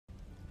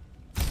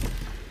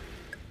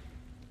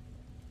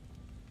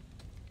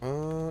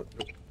Nope.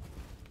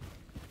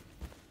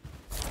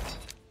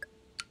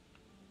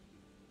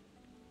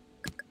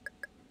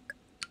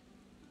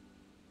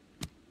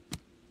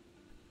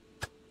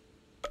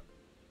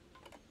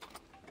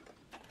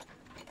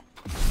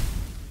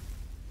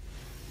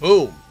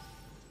 Boom.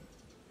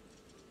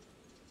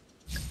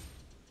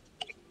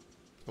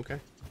 Okay.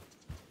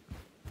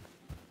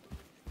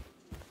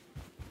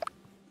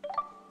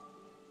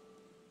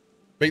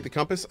 Make the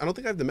compass. I don't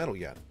think I have the metal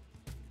yet.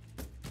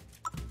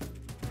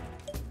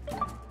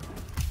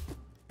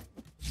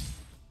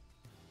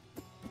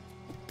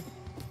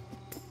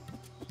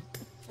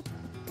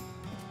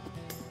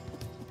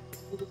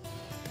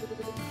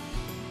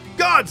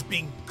 Gods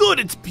be good,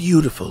 it's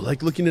beautiful,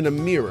 like looking in a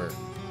mirror.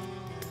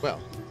 Well,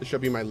 this shall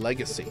be my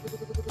legacy.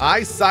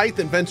 I, Scythe,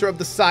 inventor of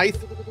the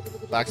scythe.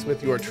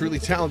 Blacksmith, you are truly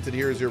talented.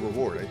 Here is your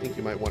reward. I think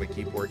you might want to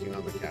keep working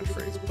on the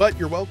catchphrase, but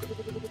you're welcome.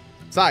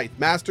 Scythe,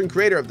 master and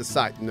creator of the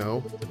scythe.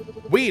 No.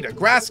 Weed, a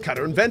grass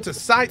cutter, invent a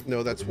scythe.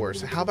 No, that's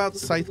worse. How about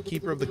scythe,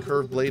 keeper of the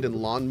curved blade, and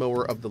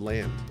lawnmower of the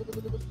land?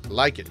 I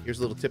like it. Here's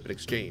a little tip in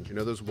exchange. You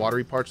know those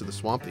watery parts of the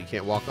swamp that you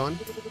can't walk on?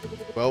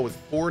 Well, with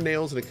 4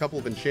 nails and a couple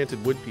of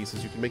enchanted wood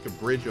pieces, you can make a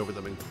bridge over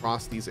them and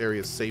cross these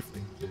areas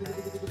safely.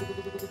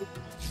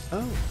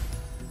 Oh.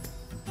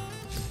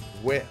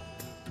 Well.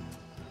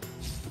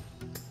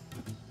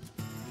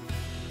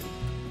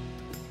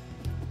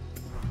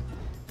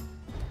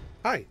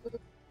 Hi.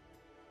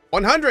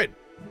 100.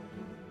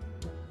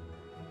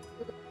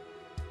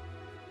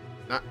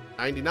 Not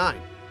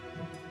 99.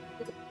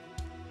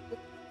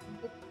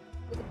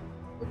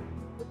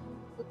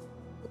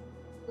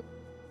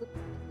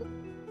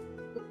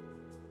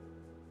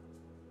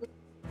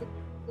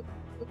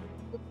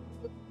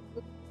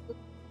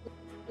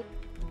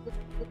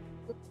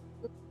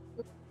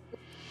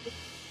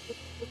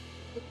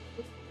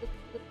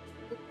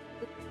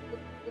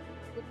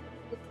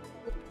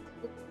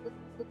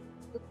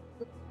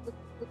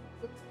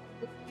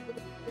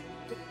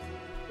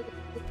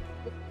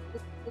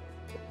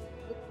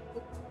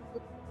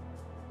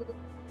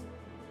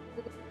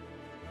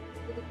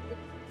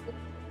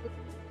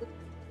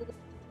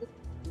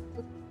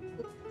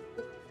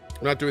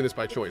 I'm not doing this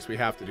by choice. We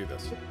have to do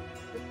this.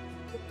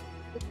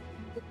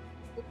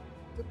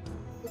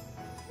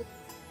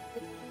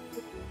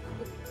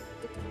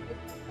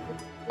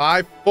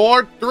 Five,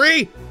 4,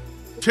 3,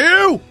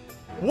 2,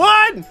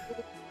 1,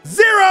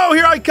 0.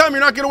 Here I come. You're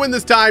not going to win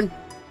this time.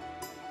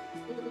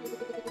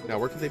 Now,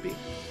 where could they be?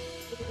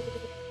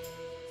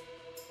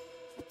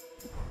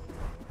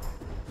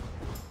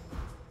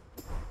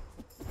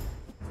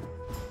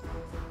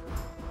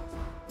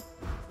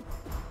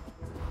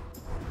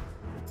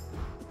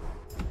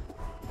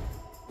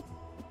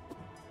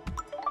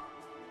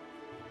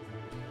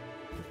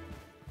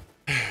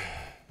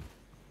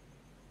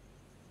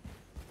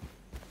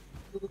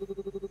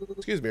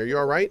 Excuse me, are you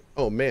all right?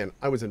 Oh man,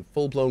 I was in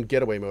full-blown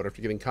getaway mode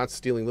after getting caught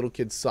stealing little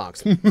kids'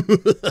 socks.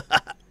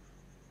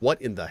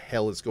 What in the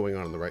hell is going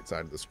on the right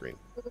side of the screen?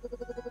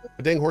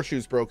 My dang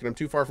horseshoes broke and I'm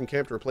too far from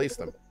camp to replace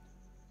them.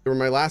 They were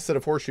my last set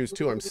of horseshoes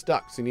too. I'm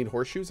stuck. So you need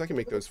horseshoes? I can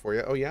make those for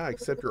you. Oh yeah, I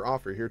accept your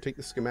offer. Here, take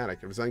the schematic.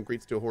 I've designed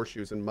great steel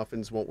horseshoes and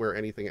Muffins won't wear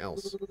anything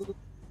else.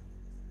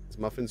 Is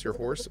Muffins your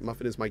horse?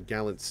 Muffin is my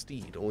gallant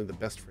steed. Only the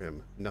best for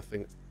him.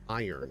 Nothing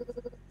iron.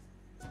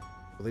 Well,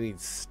 they need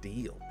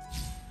steel.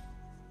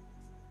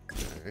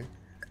 Okay.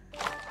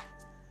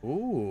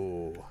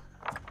 Ooh.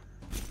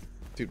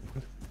 Dude,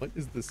 what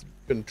is this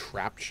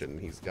contraption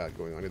he's got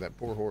going on here? That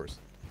poor horse.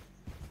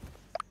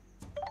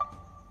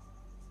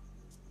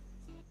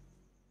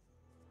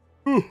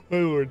 Oh, my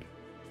lord.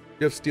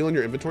 You have steel in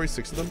your inventory?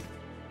 6 of them?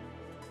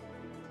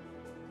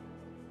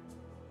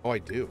 Oh, I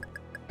do.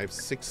 I have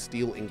 6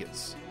 steel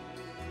ingots.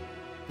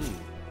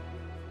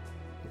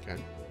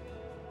 Okay.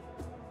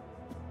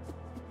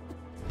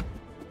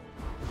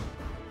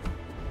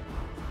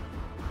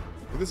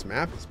 This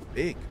map is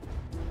big.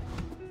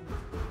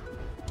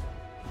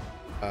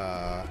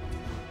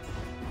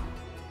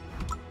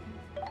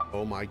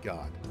 Oh my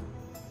god.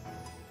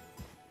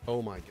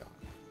 Oh my god.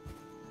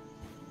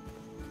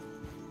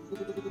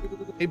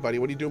 Hey buddy,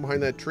 what are you doing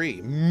behind that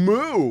tree?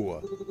 Moo!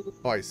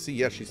 Oh, I see.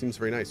 Yes, she seems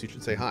very nice. You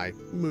should say hi.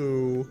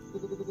 Moo.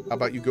 How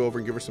about you go over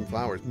and give her some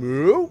flowers?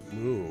 Moo?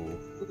 Moo.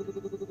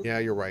 Yeah,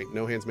 you're right.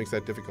 No hands makes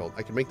that difficult.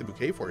 I can make the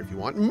bouquet for you if you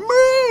want.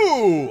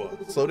 Moo!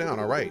 Slow down.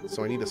 All right.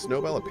 So I need a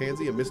snowbell, a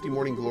pansy, a misty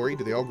morning glory.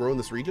 Do they all grow in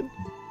this region?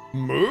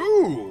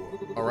 Moo!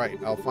 All right.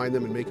 I'll find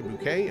them and make a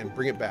bouquet and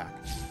bring it back.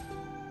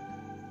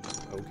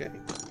 Okay.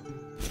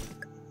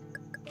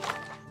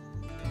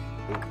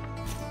 Ooh.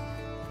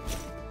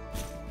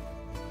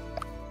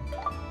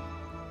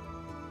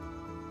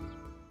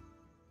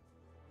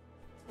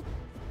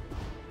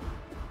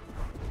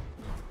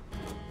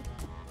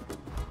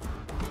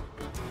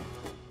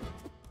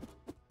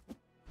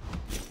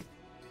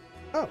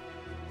 Oh.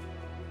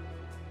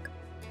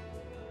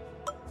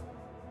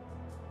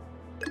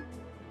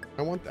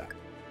 I want that.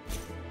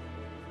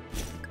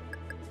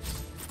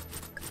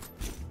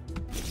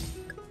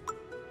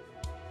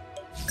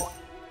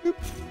 Boop.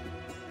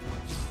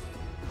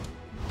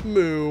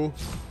 Moo.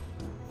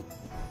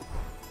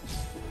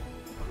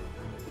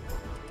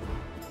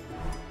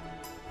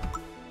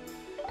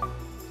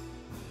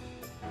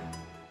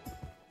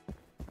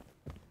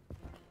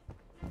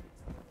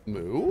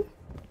 Moo?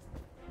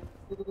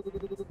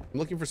 I'm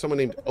looking for someone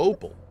named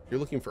Opal. You're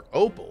looking for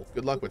Opal?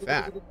 Good luck with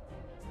that. What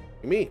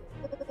do you mean?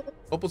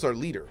 Opal's our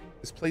leader.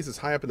 This place is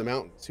high up in the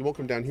mountains. He won't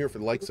come down here for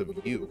the likes of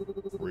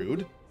you.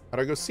 Rude. How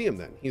do I go see him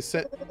then? He's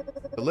said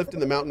the lift in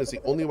the mountain is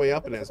the only way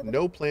up and has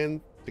no plan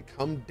to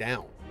come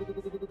down.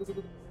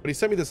 But he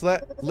sent me this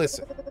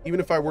listen, even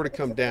if I were to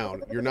come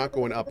down, you're not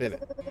going up in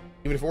it.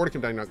 Even if I were to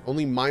come down,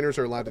 only miners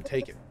are allowed to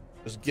take it.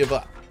 Just give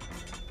up.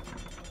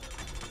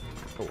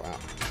 Oh, wow.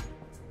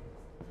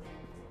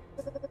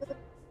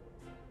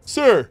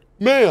 Sir,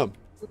 ma'am.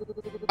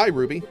 Hi,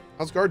 Ruby.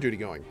 How's guard duty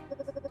going?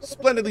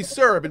 Splendidly,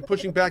 sir. I've been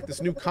pushing back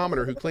this new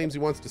commoner who claims he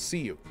wants to see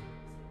you.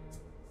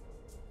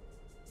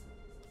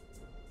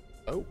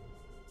 Oh.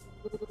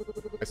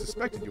 I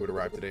suspected you would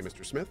arrive today,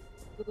 Mr. Smith.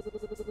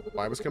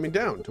 Well, I was coming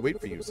down to wait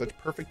for you. Such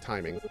perfect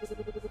timing.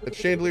 That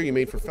chandelier you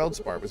made for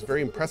Feldspar was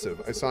very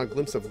impressive. I saw a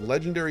glimpse of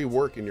legendary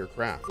work in your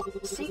craft.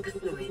 Seek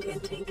fluid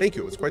intake. Thank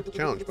you. It was quite the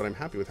challenge, but I'm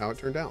happy with how it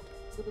turned out.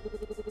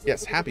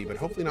 Yes, happy, but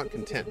hopefully not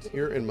content.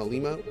 Here in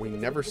Malima, we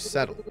never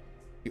settle.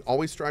 We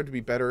always strive to be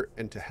better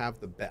and to have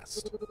the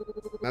best.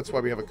 That's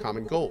why we have a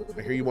common goal.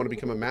 I hear you want to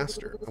become a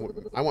master.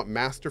 I want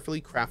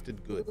masterfully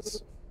crafted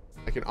goods.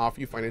 I can offer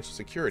you financial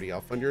security.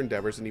 I'll fund your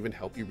endeavors and even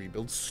help you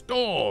rebuild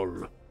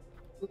Stall.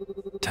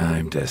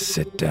 Time to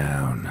sit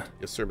down.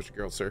 Yes, sir, Mr.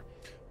 Gerald, sir.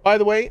 By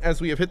the way,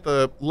 as we have hit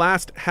the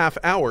last half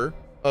hour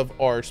of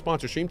our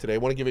sponsor stream today, I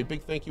want to give a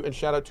big thank you and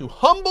shout out to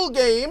Humble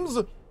Games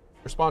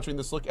for sponsoring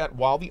this look at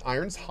While the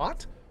Iron's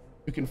Hot.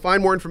 You can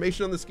find more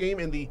information on this game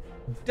in the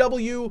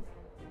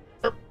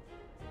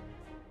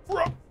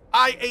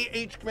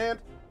IAH command.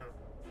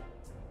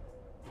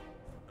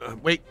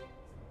 Wait.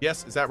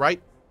 Yes, is that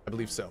right? I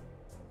believe so.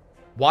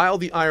 While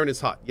the Iron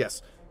is Hot.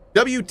 Yes.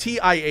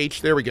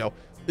 WTIH. There we go.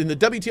 In the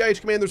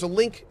WTIH command, there's a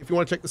link if you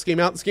want to check this game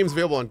out. This game is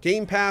available on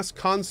Game Pass,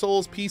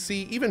 consoles,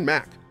 PC, even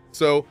Mac.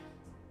 So,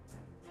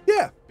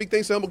 yeah, big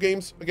thanks to Humble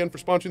Games, again, for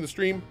sponsoring the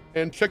stream.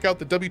 And check out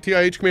the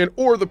WTIH command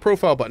or the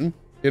profile button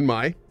in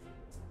my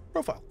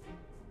profile.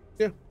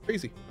 Yeah,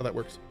 crazy how that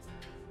works.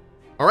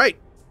 All right.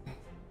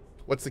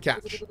 What's the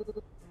catch?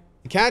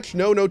 The catch?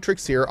 No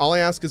tricks here. All I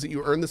ask is that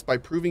you earn this by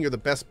proving you're the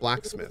best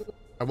blacksmith.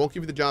 I won't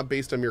give you the job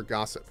based on mere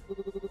gossip.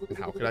 And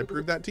how could I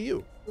prove that to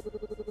you?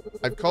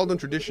 I've called on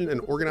tradition and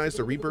organized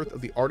a rebirth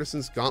of the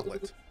Artisan's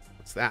Gauntlet.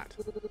 What's that?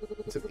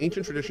 It's an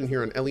ancient tradition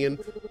here on Elian,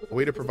 a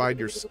way to provide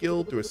your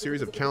skill through a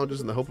series of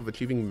challenges in the hope of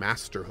achieving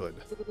masterhood.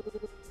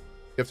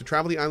 You have to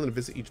travel the island and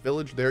visit each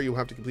village. There you'll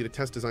have to complete a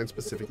test designed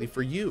specifically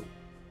for you.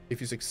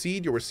 If you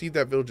succeed, you'll receive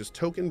that village's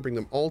token, bring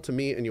them all to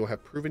me, and you'll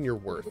have proven your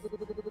worth.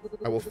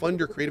 I will fund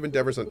your creative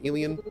endeavors on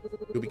Elian.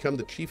 You'll become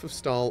the chief of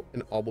Stall,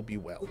 and all will be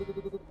well.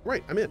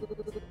 Right, I'm in.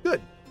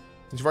 Good.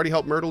 Since you've already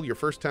helped Myrtle, your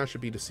first task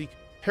should be to seek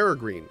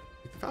Peregrine,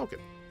 the Falcon.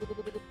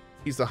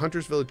 He's the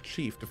Hunter's Village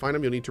chief. To find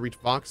him, you'll need to reach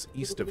Vox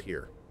east of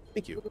here.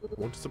 Thank you.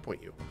 I won't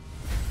disappoint you.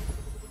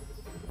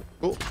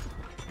 Cool.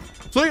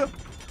 See ya!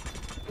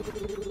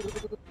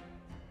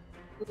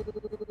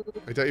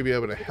 I thought you'd be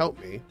able to help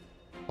me.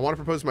 I want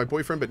to propose to my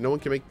boyfriend, but no one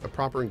can make a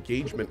proper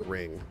engagement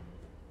ring.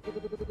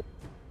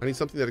 I need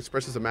something that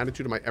expresses a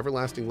magnitude of my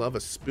everlasting love. A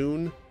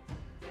spoon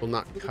will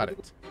not cut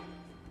it.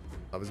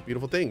 Love is a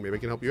beautiful thing. Maybe I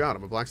can help you out.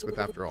 I'm a blacksmith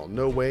after all.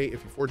 No way.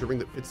 If you forge a ring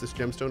that fits this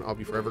gemstone, I'll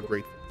be forever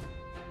grateful.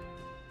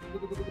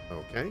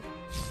 Okay.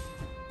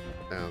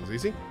 Sounds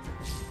easy.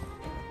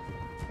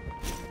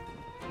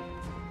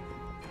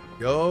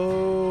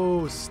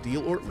 Yo,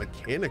 steel or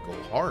mechanical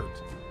heart.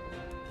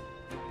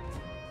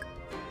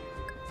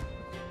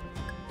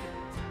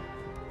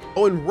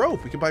 Oh, and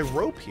rope. We can buy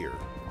rope here.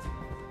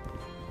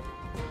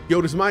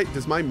 Yo, does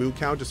my moo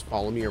cow just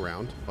follow me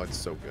around? Oh, it's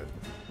so good.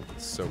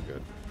 It's so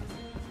good.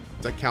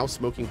 Is that cow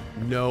smoking?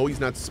 No, he's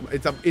not.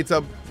 It's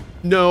a.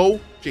 No.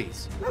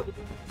 Jeez.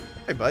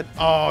 Hey, bud.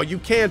 Oh, you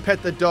can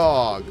pet the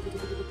dog.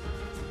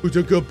 Who's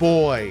a good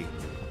boy?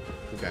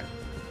 Okay.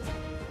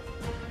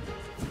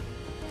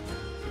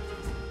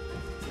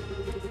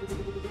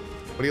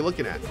 What are you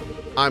looking at?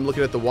 I'm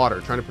looking at the water,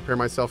 trying to prepare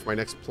myself for my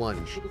next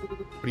plunge.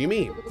 What do you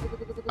mean?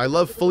 I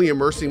love fully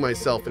immersing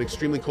myself in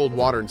extremely cold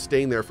water and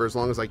staying there for as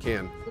long as I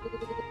can.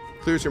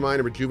 Clears your mind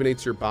and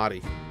rejuvenates your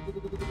body.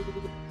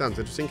 Sounds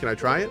interesting. Can I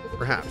try it?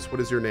 Perhaps. What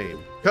is your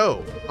name?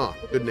 Cohh. Huh.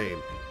 Good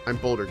name. I'm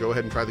Boulder. Go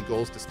ahead and try the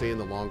goals to stay in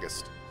the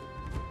longest.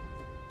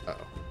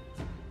 Uh-oh.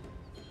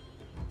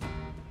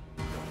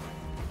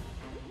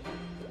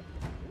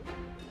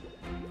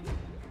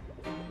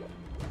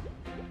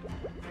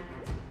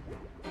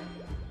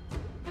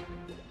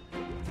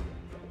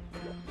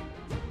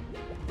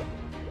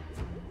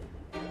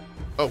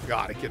 Oh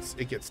god,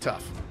 it gets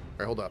tough.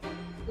 Alright, hold up.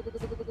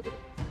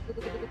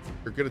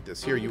 You're good at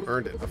this. Here, you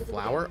earned it. A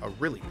flower? A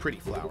really pretty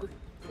flower.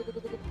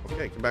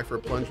 Okay, come back for a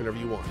plunge whenever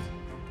you want.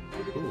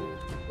 Ooh.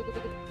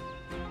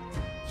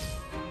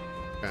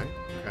 Okay,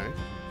 okay.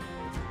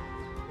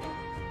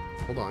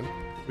 Hold on.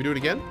 Can we do it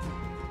again?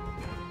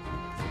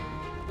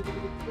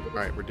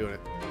 Alright, we're doing it.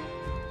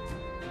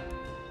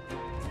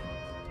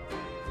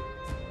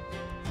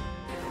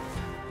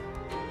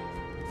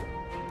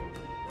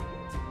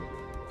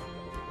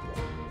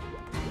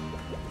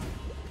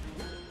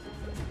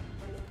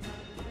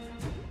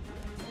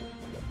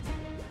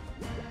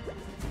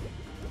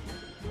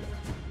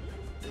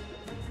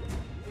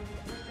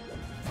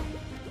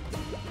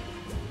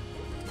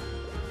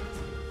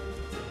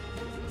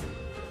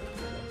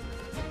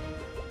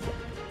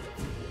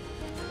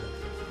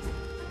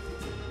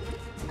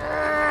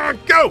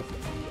 Go!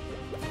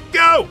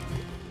 Go!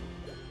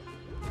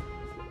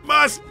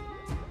 Must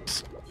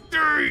stay!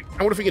 I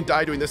wonder if we can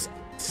die doing this.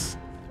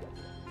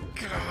 Oh,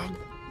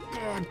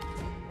 God.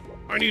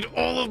 I need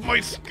all of my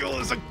skill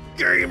as a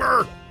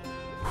gamer!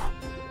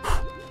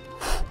 Oh,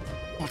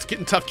 it's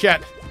getting tough,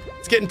 chat.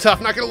 It's getting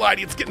tough. Not gonna lie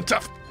to you, it's getting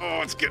tough.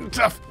 Oh, it's getting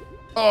tough.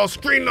 Oh,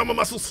 straining on my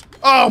muscles.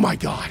 Oh my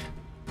God.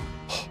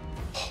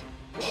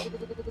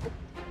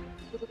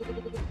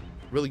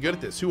 Really good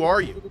at this. Who are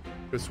you?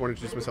 I just want to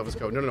introduce myself as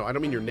Cohh. No, I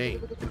don't mean your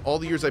name. In all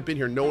the years I've been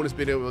here, no one has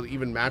been able to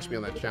even match me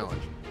on that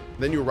challenge. And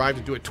then you arrived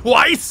to do it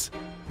twice?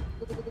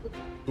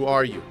 Who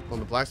are you? Well,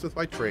 I'm a blacksmith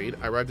by trade.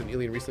 I arrived in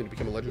Alien recently to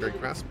become a legendary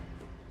craftsman.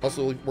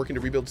 Also working to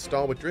rebuild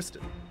Stall with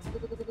Dristan.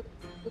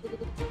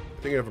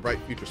 I think you have a bright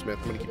future, Smith.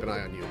 I'm gonna keep an eye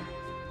on you.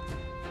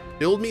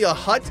 Build me a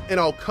hut and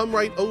I'll come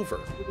right over.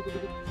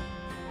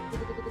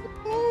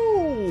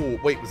 Oh,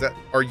 wait,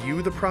 are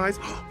you the prize?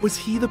 Was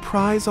he the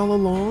prize all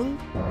along?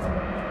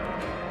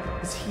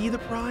 Is he the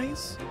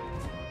prize?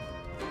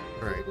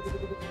 All right.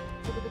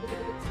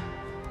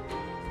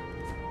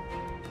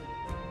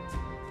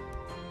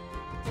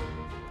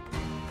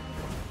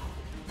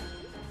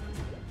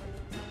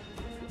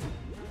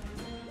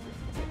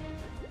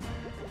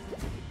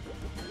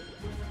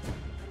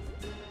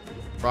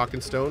 Rock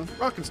and stone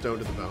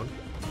to the bone.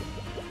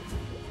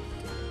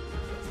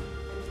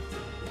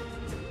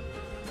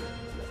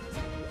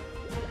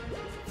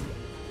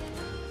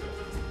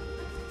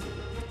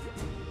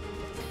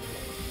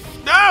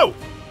 No!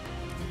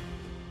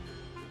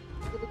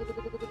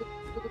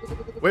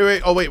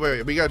 Wait. Oh, wait.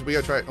 We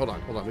gotta try it. Hold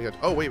on.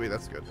 Oh, wait.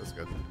 That's good.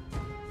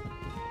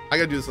 I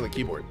gotta do this on the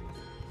keyboard.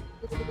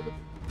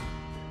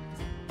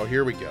 Oh,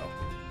 here we go.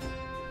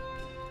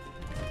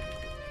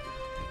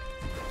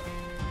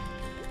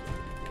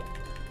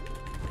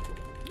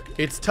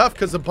 It's tough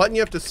because the button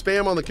you have to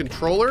spam on the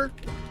controller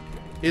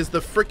is the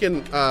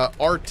frickin'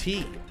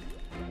 RT.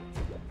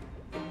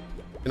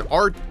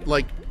 And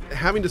like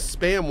having to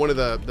spam one of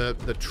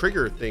the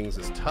trigger things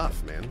is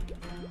tough, man.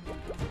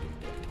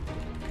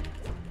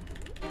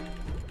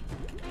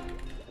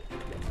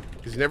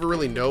 Because you never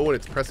really know when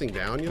it's pressing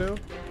down, you know?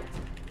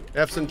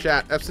 F's in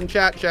chat,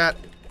 chat.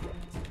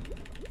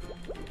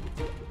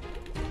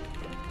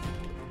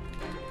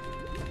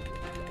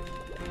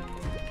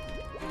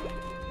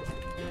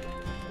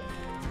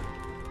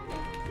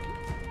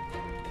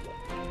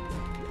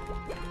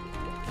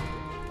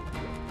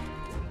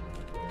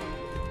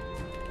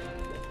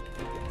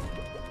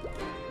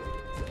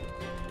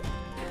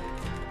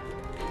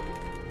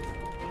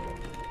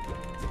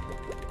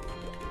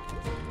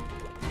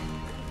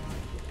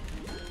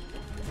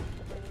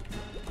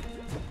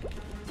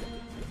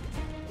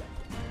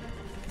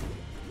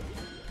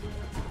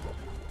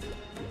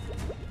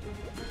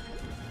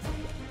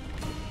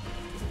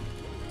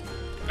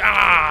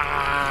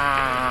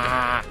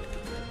 Ah!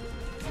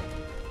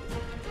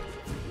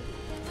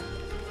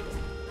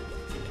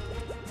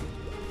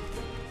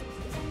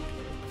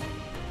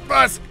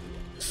 Bus!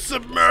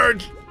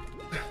 Submerge!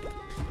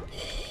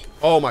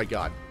 Oh my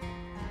God.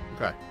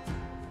 Okay.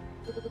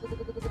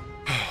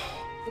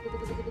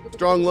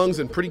 Strong lungs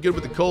and pretty good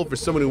with the cold for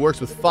someone who works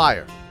with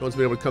fire. No one's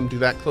been able to come do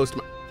that close to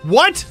my...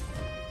 What?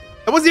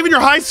 That wasn't even your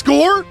high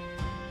score?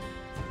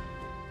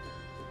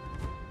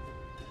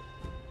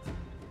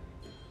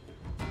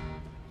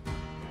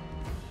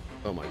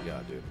 Oh my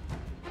God, dude.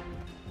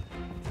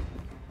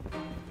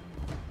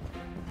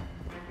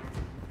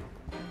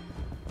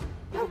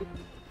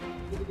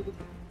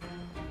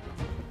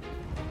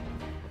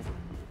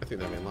 I think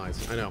that man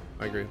lies. I know.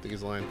 I agree. I think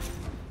he's lying.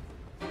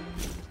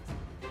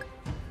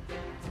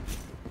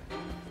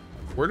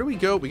 Where do we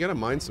go? We gotta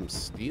mine some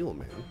steel,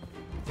 man.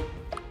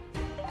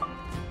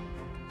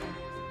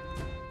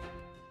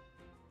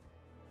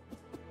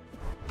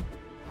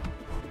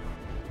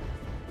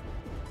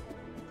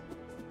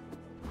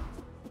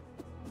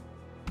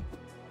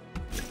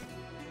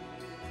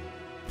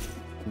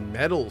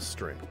 Metal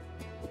string.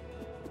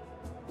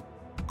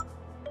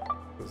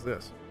 What's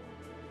this?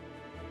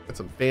 Got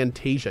some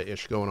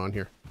Fantasia-ish going on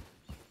here.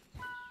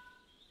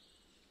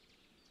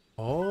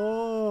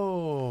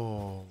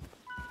 Oh.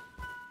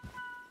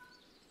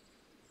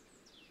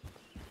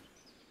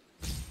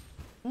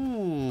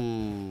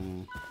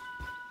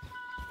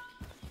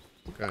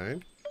 Okay.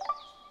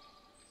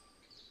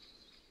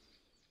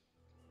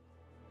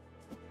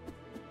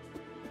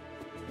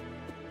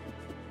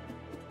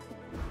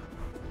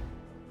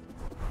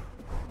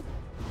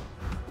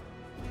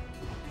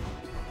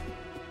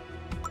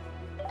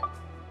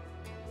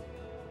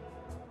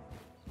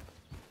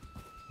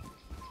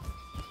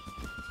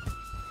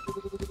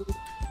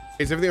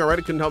 Is everything alright?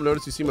 I couldn't help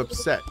notice you seem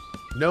upset.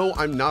 No,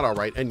 I'm not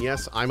alright, and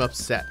yes, I'm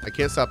upset. I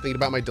can't stop thinking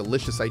about my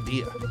delicious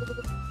idea.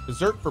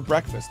 Dessert for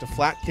breakfast, a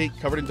flat cake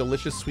covered in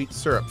delicious sweet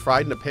syrup,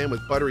 fried in a pan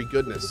with buttery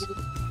goodness.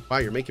 Wow,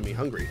 you're making me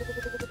hungry.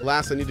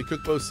 Alas, I need to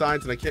cook both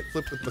sides and I can't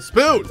flip with the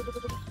spoon!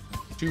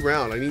 It's too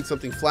round, I need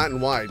something flat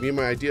and wide. Me and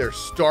my idea are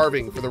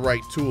starving for the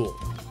right tool.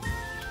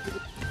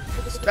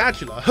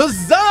 Spatula,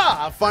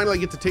 huzzah! Finally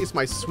I get to taste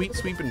my sweet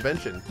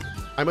invention.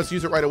 I must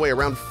use it right away.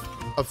 Around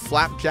of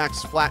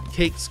Flapjack's Flat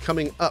Cakes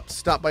coming up.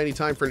 Stop by any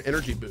time for an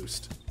energy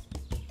boost.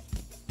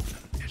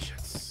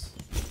 Delicious.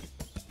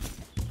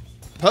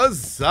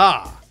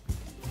 Huzzah!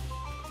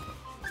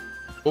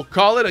 We'll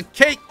call it a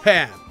cake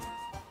pan.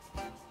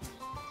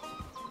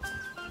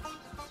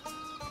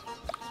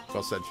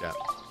 Well said, chat.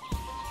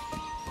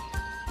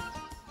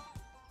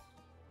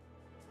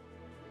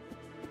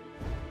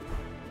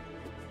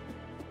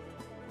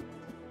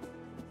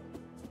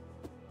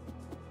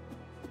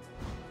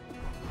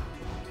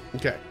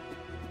 Okay.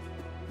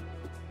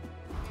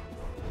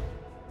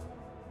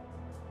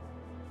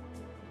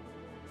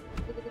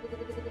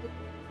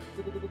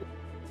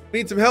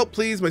 Need some help,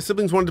 please. My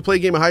siblings wanted to play a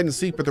game of hide and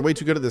seek, but they're way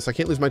too good at this. I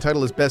can't lose my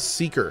title as best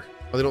seeker.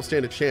 Oh, they don't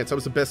stand a chance. I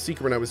was the best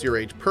seeker when I was your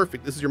age.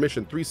 Perfect. This is your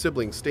mission. 3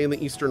 siblings. Stay in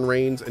the eastern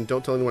reigns and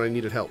don't tell anyone I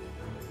needed help.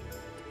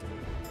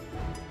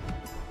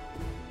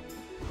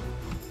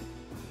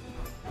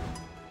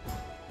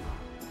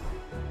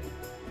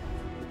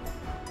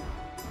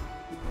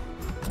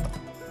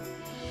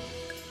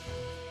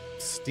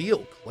 Steel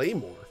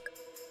Claymore.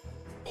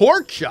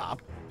 Pork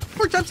chop?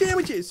 Pork chop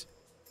sandwiches.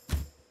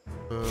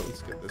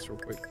 Let's get this real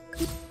quick.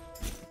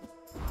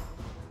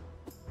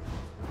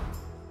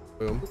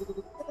 Boom.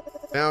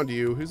 Found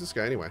you. Who's this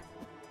guy anyway?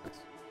 Nice.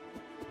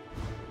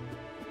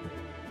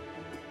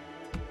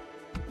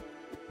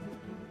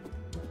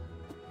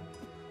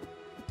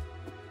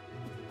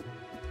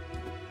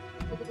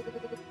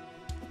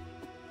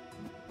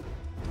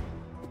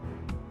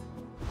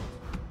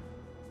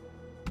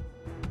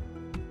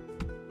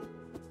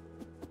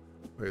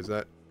 Where is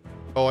that?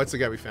 Oh, that's the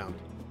guy we found.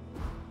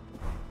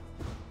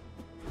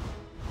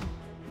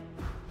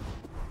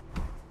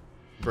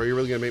 Bro, you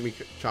really gonna make me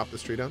chop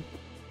this tree down?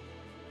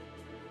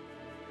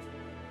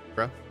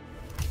 Bruh.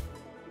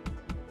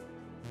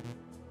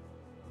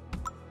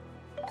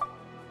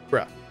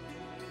 Bruh.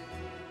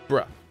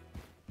 Bruh.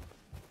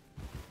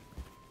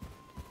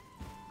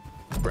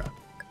 Bruh.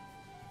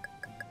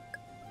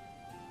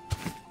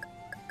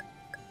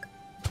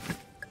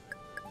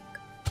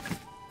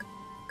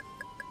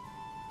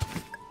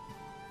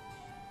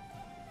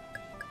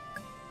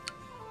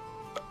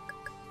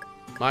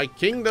 My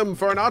kingdom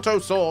for an auto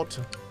sort.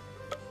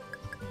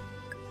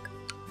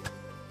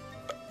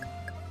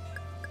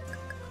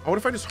 I wonder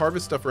if I just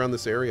harvest stuff around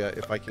this area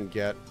if I can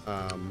get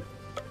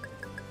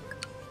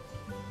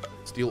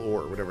steel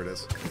ore, whatever it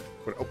is.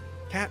 Oh,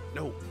 cat,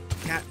 no.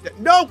 Cat,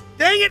 no!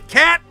 Dang it,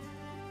 cat!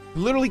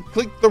 Literally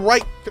clicked the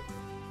right.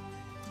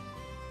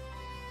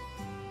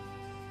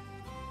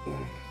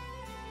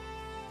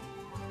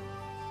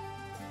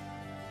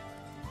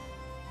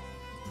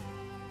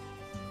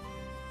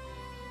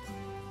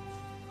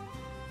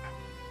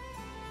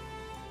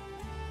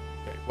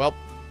 Okay, well,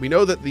 we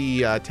know that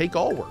the take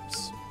all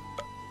works.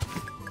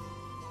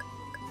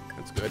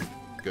 Good,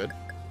 good.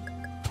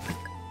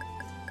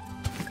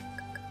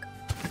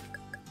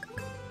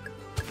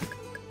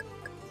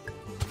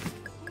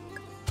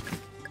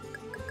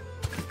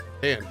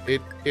 And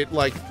it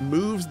like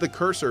moves the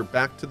cursor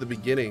back to the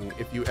beginning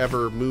if you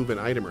ever move an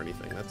item or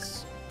anything.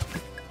 That's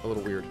a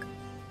little weird.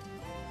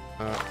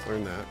 Let's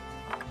learn that.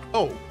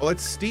 Oh, well,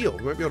 that's steel.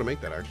 We might be able to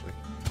make that actually.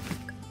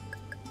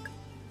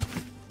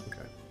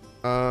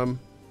 Okay.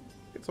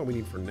 That's all we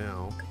need for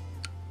now.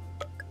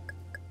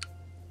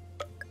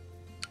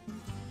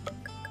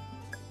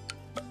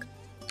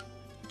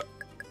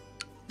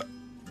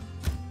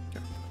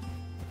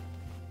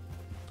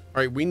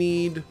 All right, we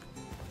need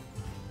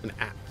an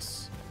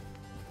axe.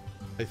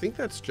 I think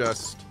that's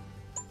just,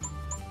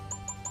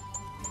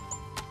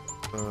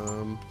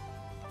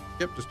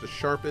 yep, just a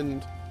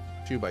sharpened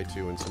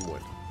 2x2 and some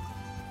wood.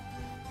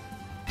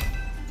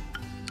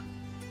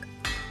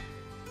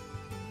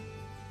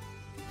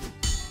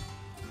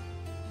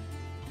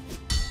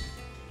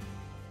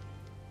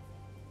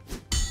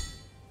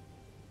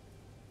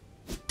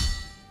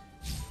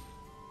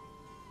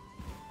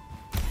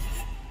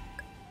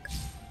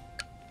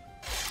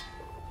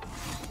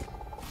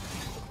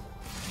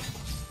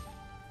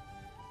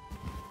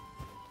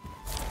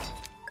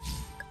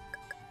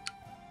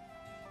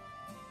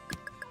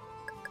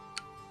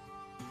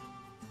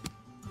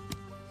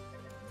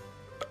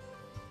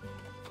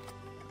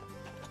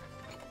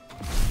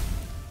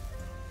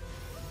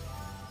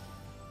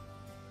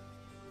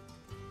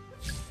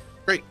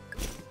 Great.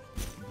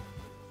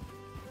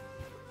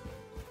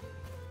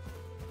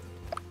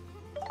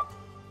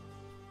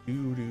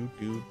 Do do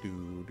do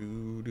do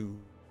do do.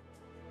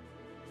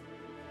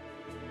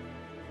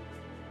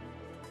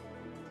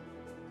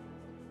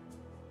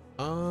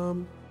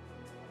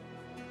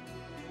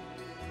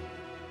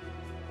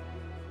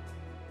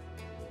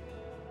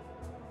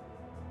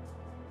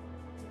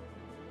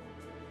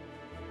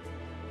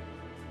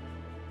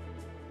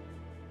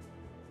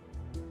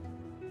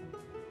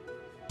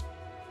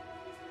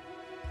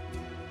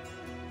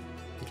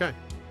 Okay.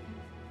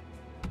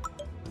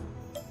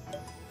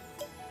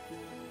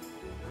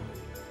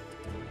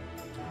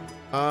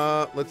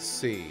 Let's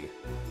see.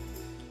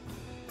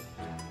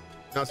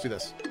 Now let's do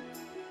this.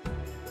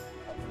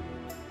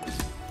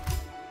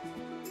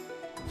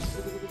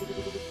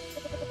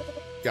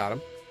 Got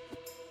him.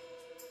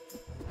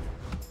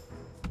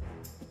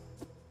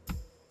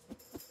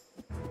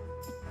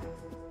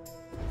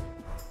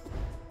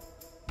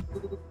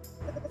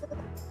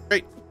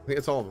 Great. I think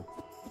that's all of them.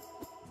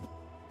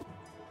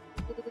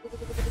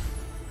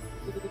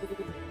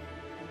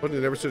 But I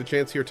never stood a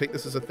chance here. Take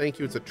this as a thank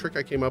you. It's a trick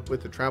I came up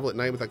with to travel at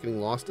night without getting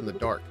lost in the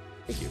dark.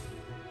 Thank you.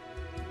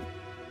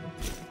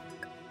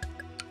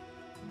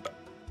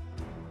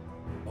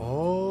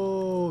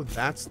 Oh,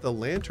 that's the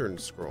lantern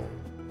scroll.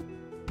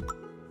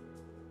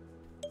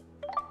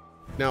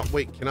 Now,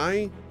 wait, can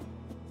I...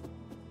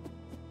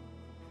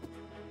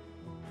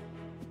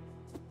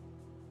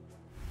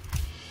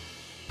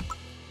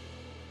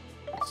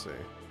 Let's see.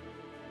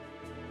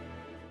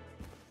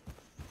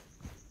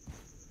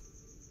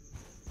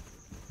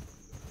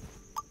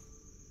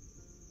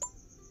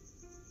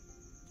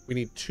 We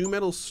need 2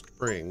 metal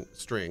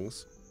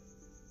strings,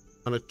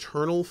 an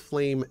eternal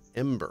flame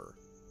ember,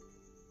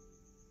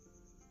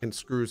 and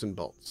screws and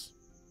bolts.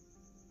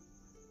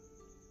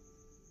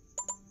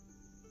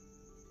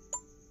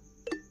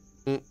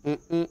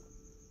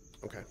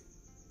 Okay.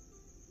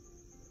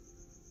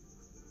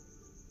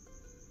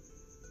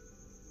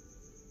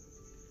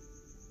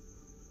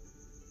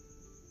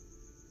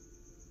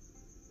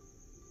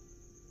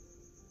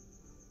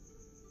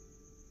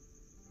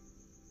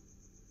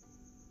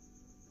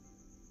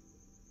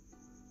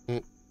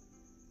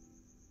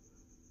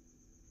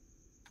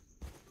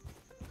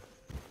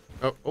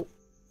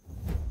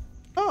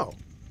 Oh.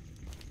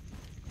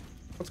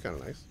 That's kind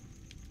of nice.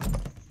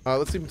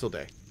 Let's leave until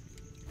day.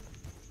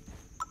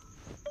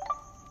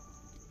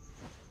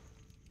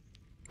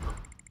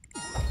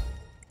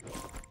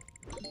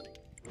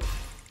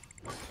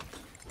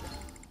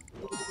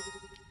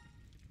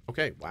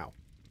 Okay, wow.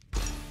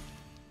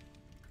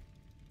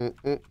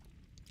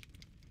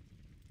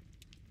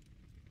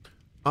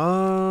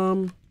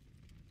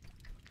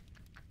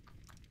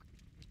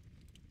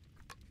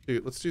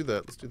 Dude, let's do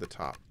the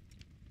top.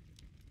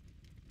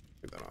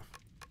 Get that off.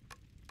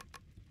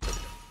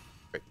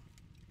 Great.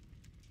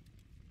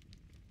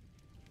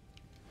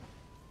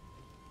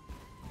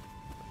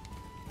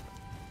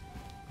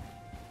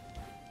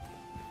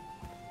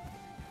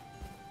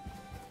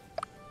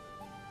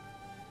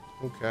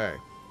 Okay.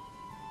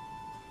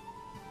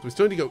 So we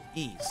still need to go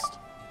east.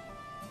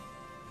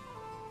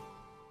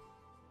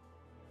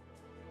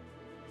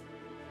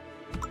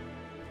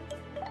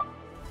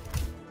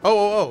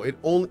 Oh, it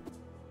only...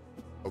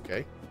 Okay.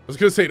 I was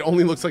going to say it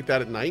only looks like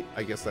that at night.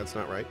 I guess that's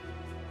not right.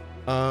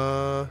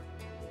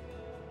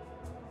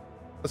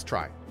 Let's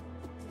try.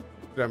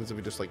 What happens if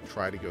we just, like,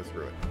 try to go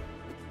through it?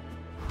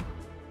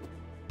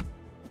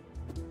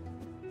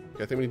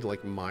 Okay, I think we need to,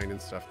 like, mine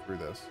and stuff through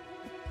this.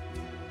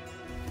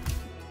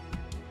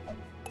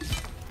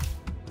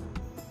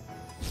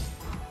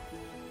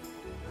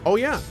 Oh,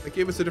 yeah. It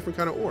gave us a different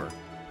kind of ore.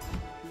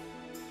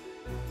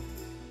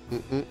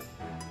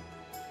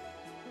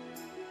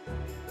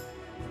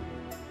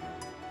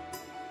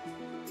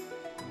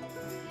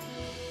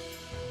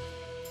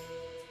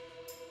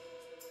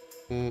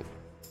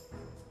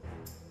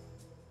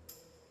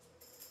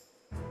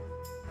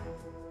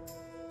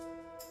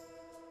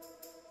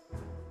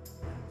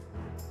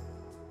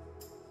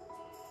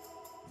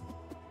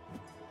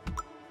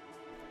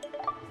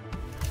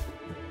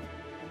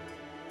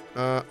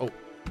 Oh.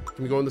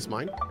 Can we go in this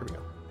mine? Here we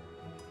go.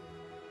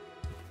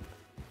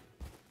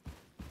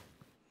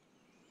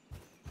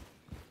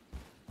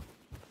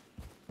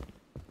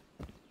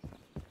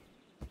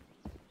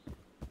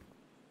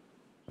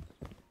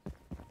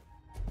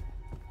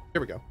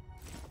 Here we go.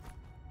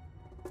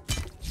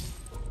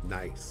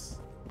 Nice.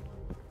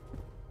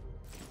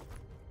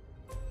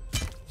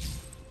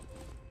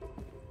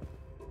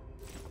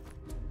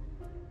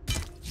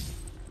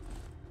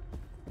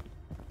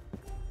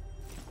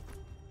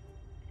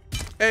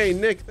 Hey,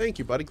 Nick, thank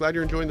you, buddy. Glad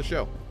you're enjoying the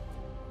show.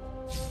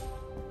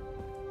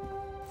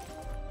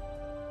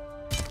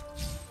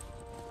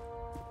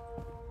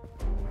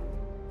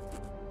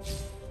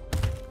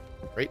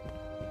 Great.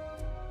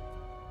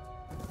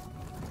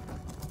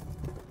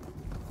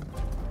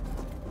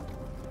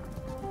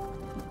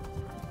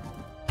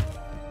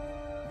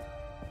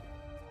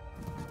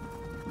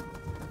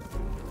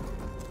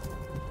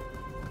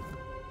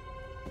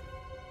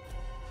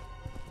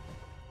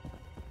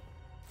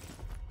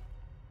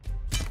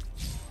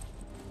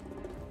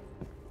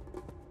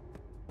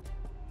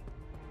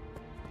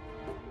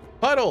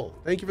 Puddle,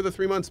 thank you for the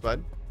 3 months,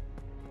 bud.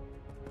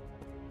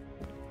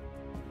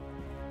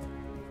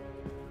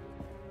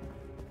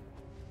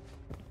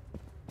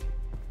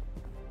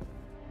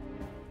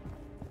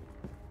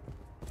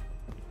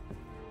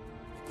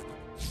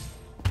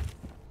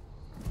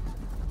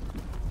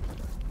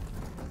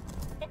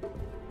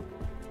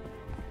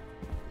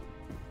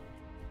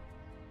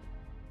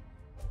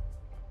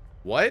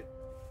 What?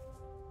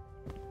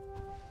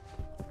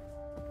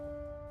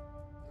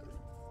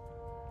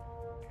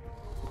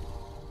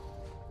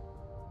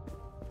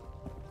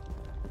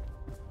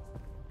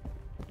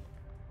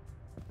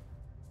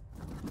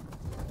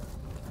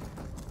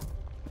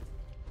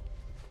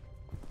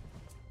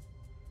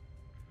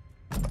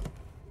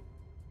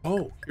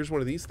 Oh, here's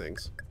one of these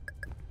things.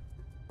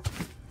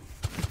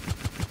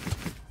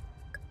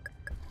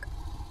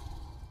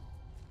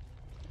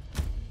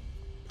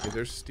 Okay,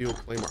 there's steel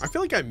claymore. I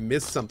feel like I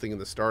missed something in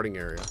the starting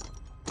area.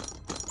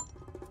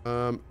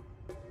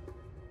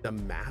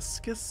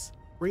 Damascus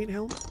great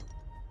helm?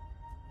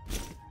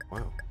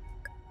 Wow.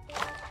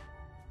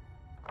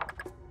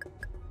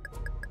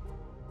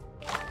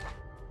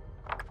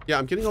 Yeah,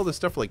 I'm getting all this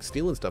stuff for like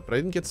steel and stuff, but I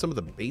didn't get some of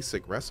the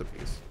basic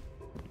recipes.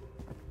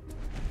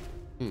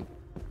 Hmm.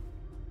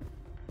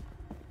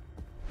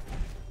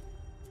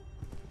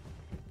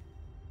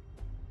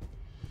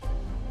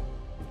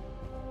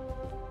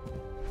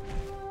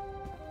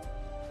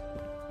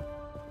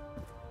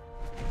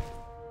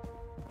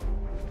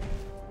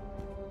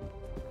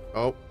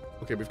 Oh,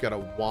 okay, we've got a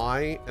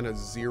Y and a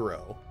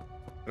 0.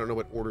 I don't know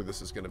what order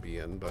this is going to be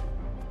in, but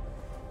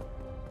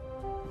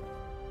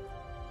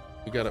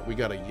we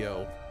got a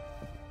yo.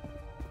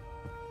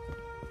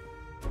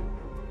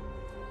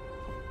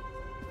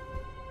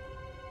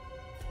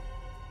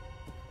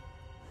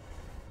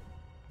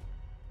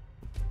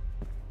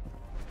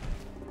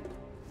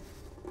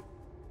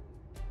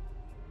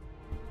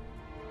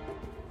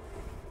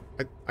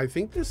 I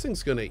think this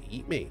thing's gonna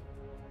eat me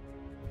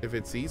if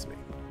it sees me.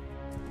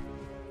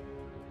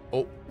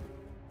 Oh.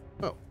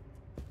 Oh.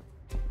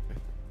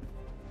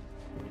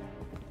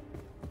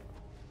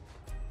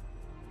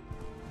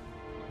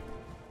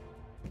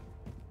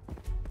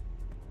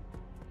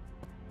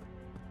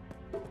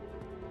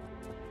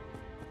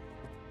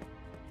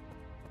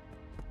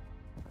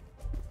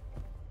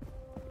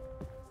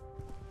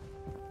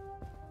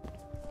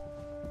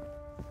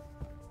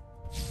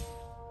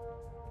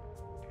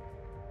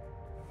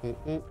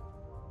 Mm-mm.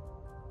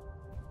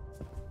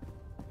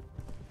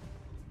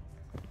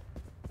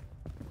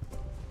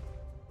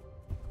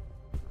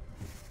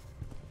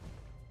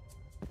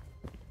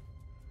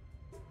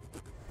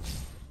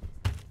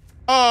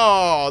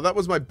 Oh, that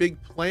was my big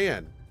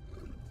plan.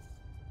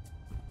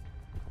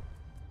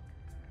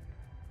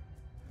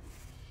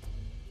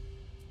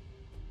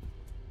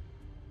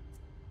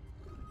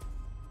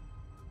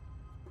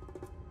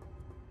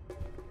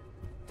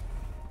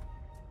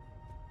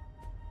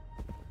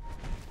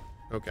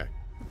 Okay.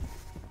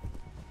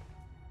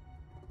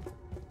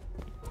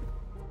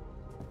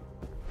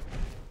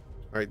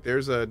 All right,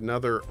 there's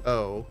another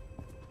O.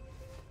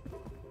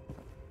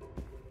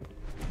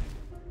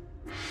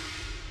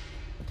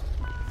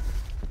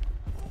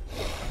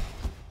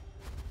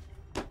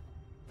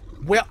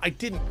 Well, I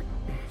didn't.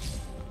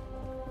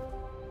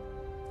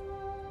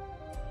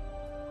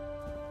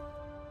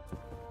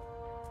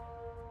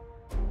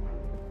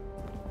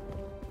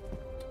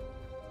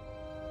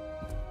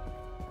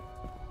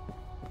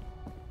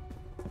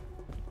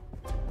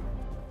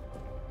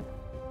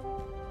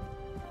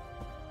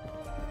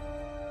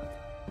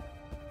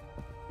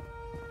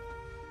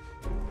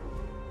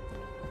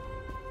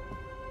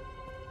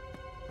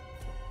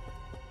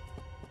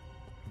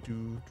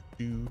 Do.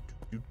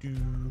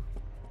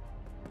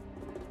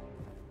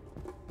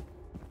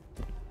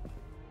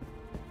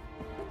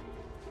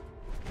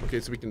 Okay,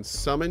 so we can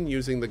summon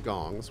using the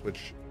gongs,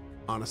 which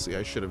honestly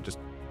I should have just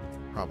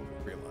probably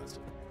realized.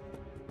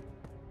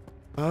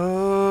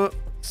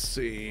 Let's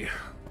see.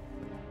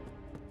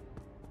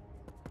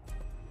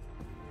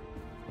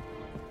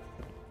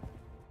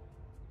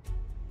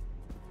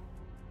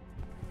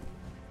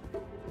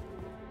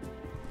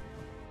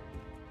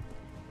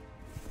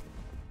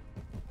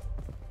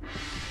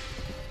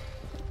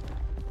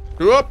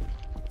 Whoop!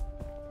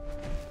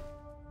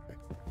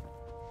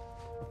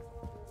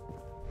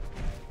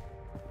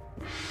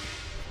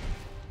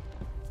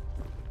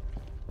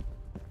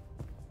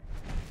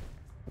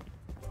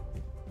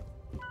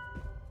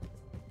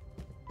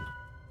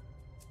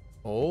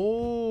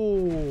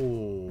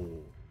 Oh.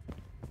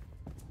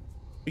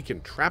 We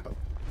can trap him.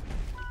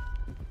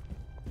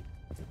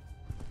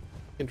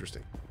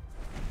 Interesting.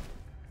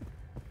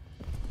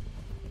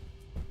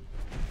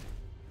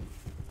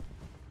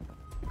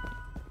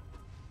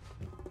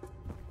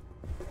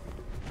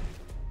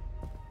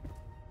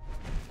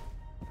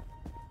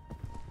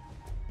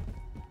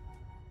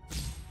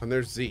 And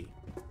there's Z.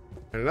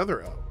 And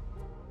another O.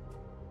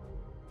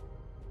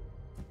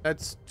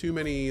 That's too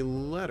many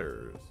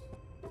letters.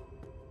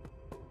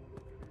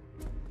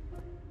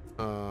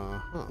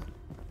 Huh.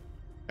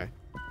 Okay.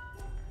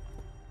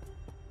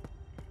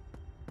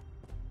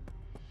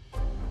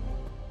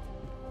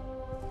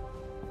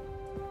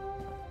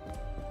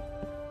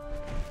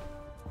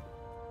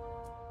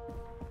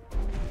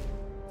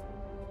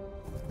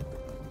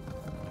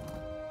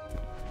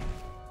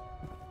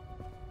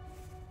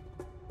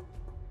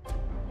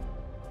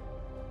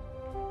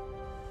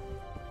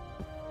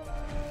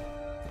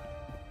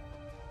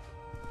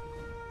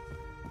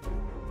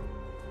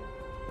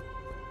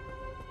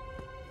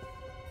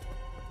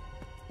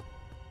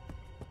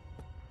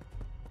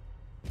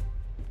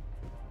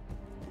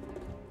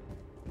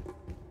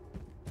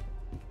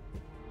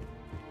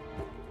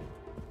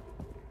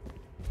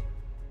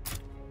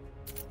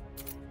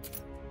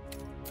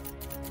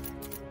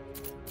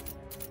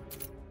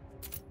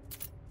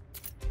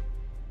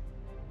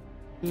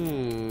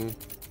 Hmm.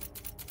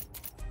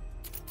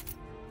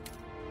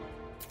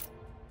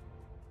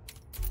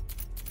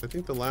 I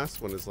think the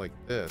last one is like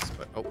this,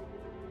 but oh.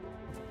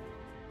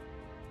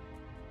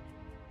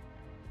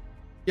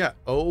 Yeah,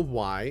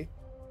 OY.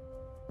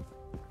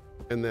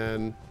 And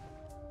then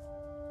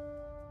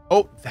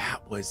oh,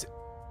 that was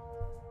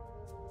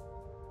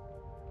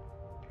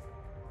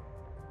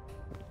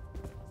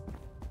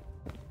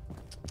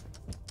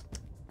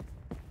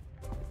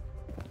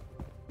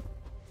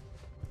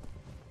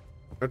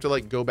I have to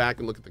like go back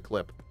and look at the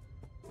clip.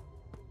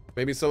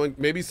 Maybe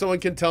someone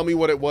can tell me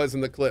what it was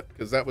in the clip,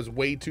 because that was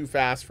way too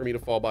fast for me to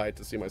fall by it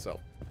to see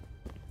myself.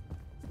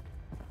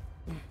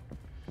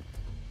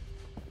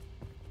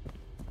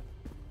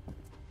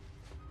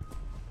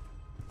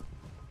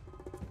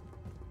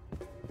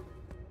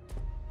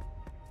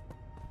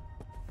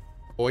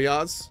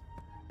 Oyaz?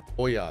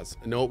 Oyaz.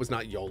 No, it was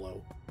not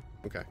YOLO.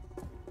 Okay.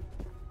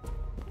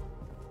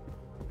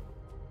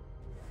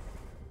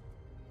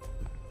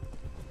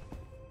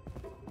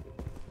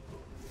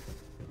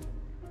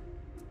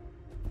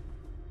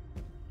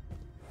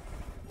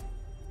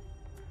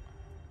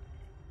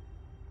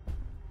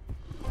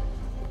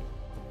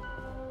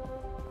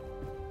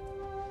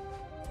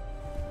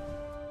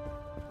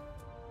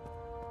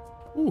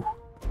 Ooh.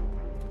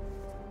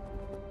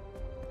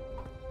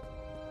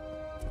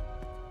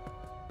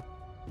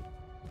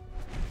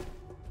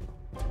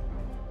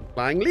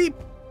 Flying leap.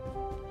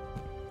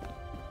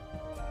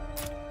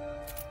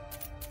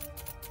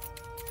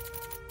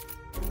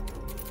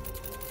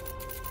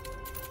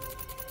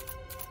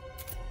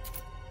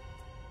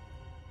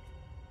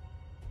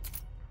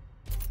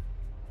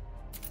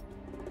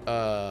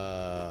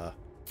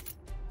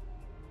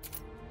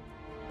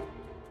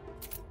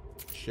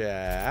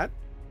 Chat.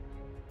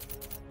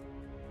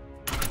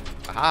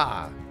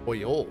 Ah,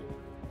 oil.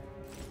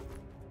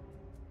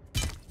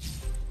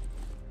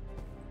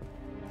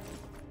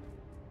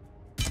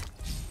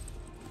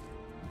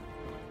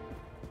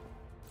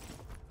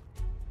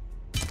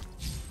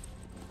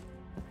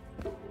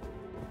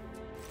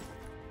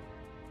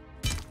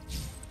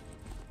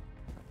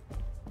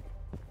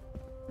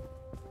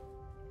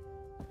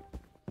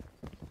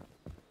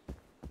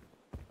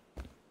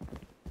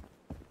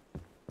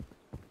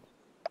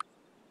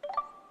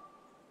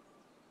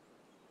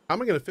 How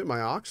am I going to fit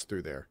my ox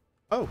through there?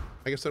 Oh,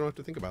 I guess I don't have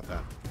to think about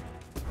that.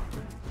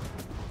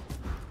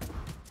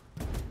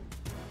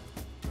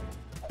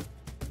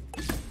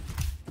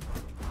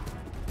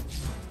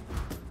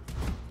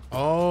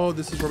 Oh,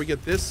 this is where we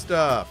get this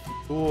stuff.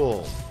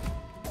 Cool.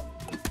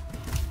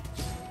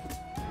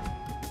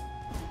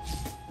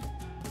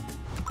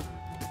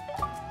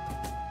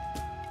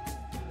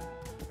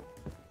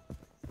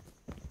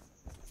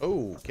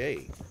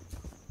 Okay.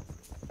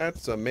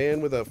 That's a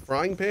man with a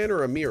frying pan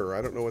or a mirror.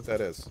 I don't know what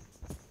that is.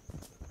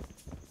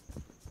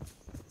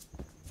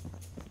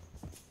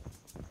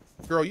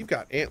 Girl, you've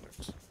got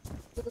antlers.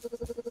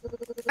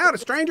 Howdy,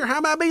 stranger.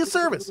 How may I be of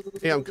service?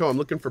 Hey, I'm Cohh. I'm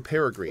looking for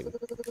Peregrine.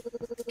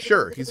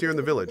 Sure, he's here in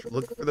the village.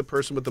 Look for the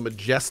person with the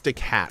majestic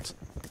hat.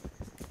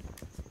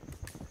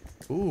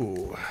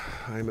 Ooh,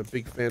 I'm a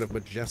big fan of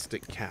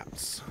majestic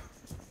caps.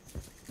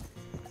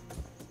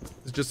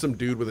 It's just some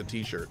dude with a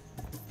t-shirt.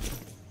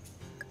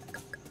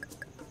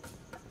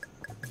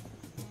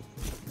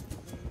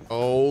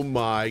 Oh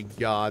my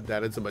god,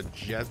 that is a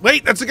majestic...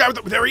 Wait, that's the guy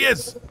with the... There he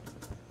is!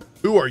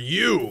 Who are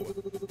you?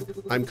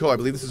 I'm Cohh. I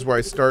believe this is where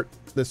I start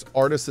this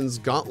artisan's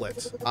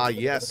gauntlet. Ah,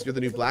 yes, you're the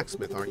new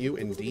blacksmith, aren't you?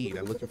 Indeed,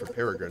 I'm looking for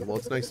Peregrine. Well,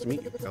 it's nice to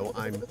meet you, Cohh.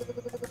 I'm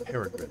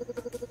Peregrine.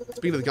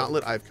 Speaking of the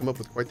gauntlet, I've come up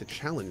with quite the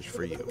challenge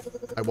for you.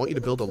 I want you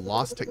to build a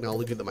lost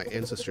technology that my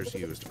ancestors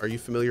used. Are you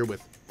familiar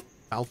with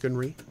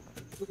falconry?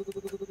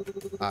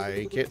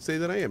 I can't say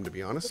that I am, to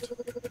be honest.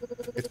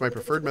 It's my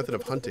preferred method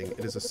of hunting.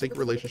 It is a sacred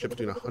relationship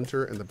between a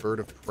hunter and the bird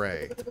of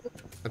prey.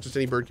 Not just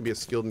any bird can be a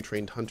skilled and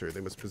trained hunter.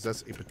 They must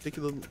possess a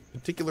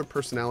particular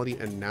personality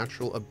and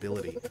natural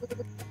ability.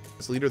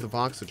 As leader of the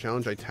Vox, the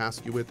challenge I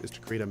task you with is to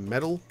create a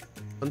metal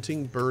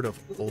hunting bird of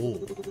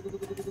old.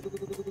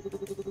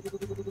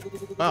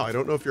 Wow, I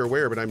don't know if you're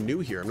aware, but I'm new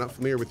here. I'm not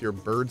familiar with your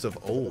birds of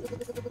old.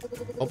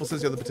 Opal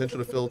says you have the potential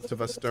to fill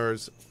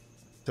Tavastar's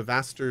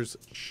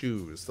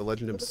shoes, the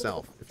legend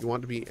himself. If you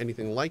want to be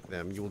anything like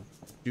them, you will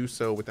do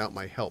so without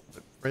my help,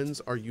 but friends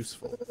are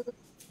useful.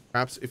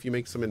 Perhaps if you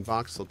make some in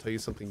Vox, they'll tell you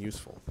something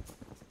useful.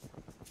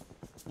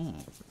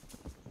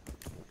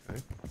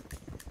 Okay.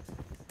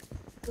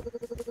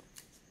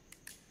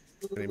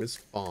 My name is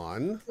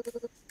Fawn.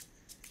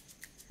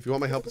 If you want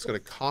my help, it's going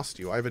to cost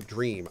you. I have a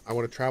dream. I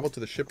want to travel to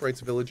the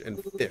shipwrights village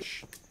and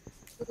fish.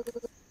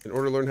 In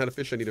order to learn how to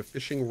fish, I need a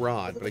fishing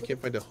rod, but I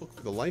can't find a hook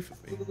for the life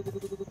of me.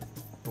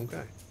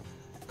 Okay.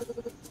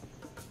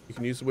 You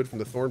can use the wood from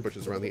the thorn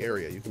bushes around the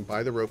area. You can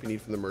buy the rope you need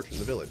from the merchant in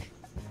the village.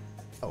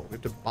 Oh, we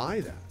have to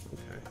buy that.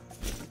 Okay.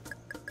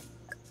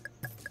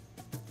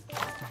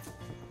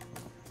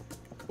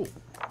 Cool.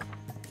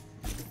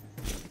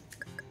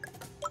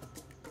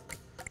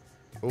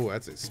 Oh,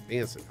 that's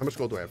expensive. How much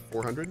gold do I have?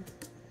 400?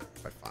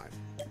 By 5.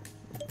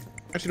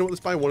 Actually, you know what? Let's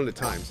buy one at a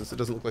time since it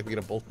doesn't look like we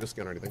get a bulk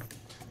discount or anything.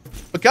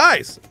 But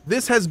guys,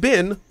 this has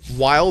been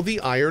While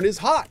the Iron is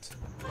Hot.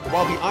 Or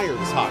While the Iron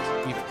is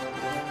Hot, even.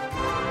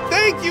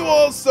 Thank you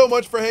all so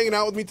much for hanging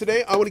out with me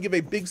today. I want to give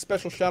a big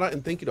special shout out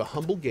and thank you to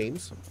Humble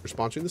Games for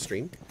sponsoring the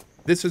stream.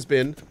 This has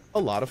been a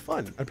lot of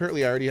fun.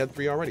 Apparently, I already had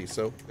 3 already,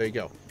 so there you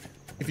go.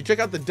 If you check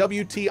out the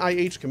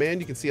WTIH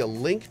command, you can see a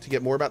link to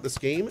get more about this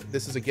game.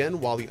 This is, again,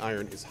 While the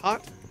Iron is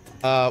Hot.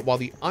 While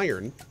the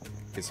Iron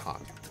is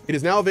Hot. It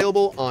is now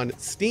available on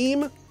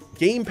Steam,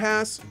 Game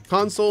Pass,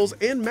 consoles,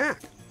 and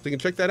Mac. So you can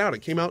check that out.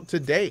 It came out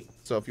today.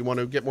 So if you want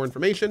to get more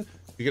information,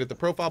 you get at the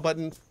profile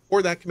button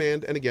or that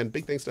command. And again,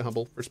 big thanks to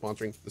Humble for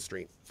sponsoring the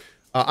stream.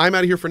 I'm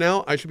out of here for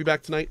now. I should be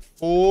back tonight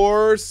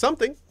for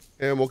something,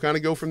 and we'll kind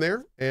of go from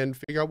there and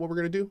figure out what we're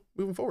going to do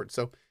moving forward.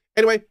 So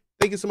anyway,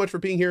 thank you so much for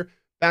being here.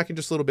 Back in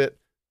just a little bit.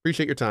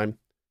 Appreciate your time,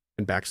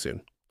 and back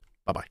soon.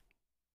 Bye-bye.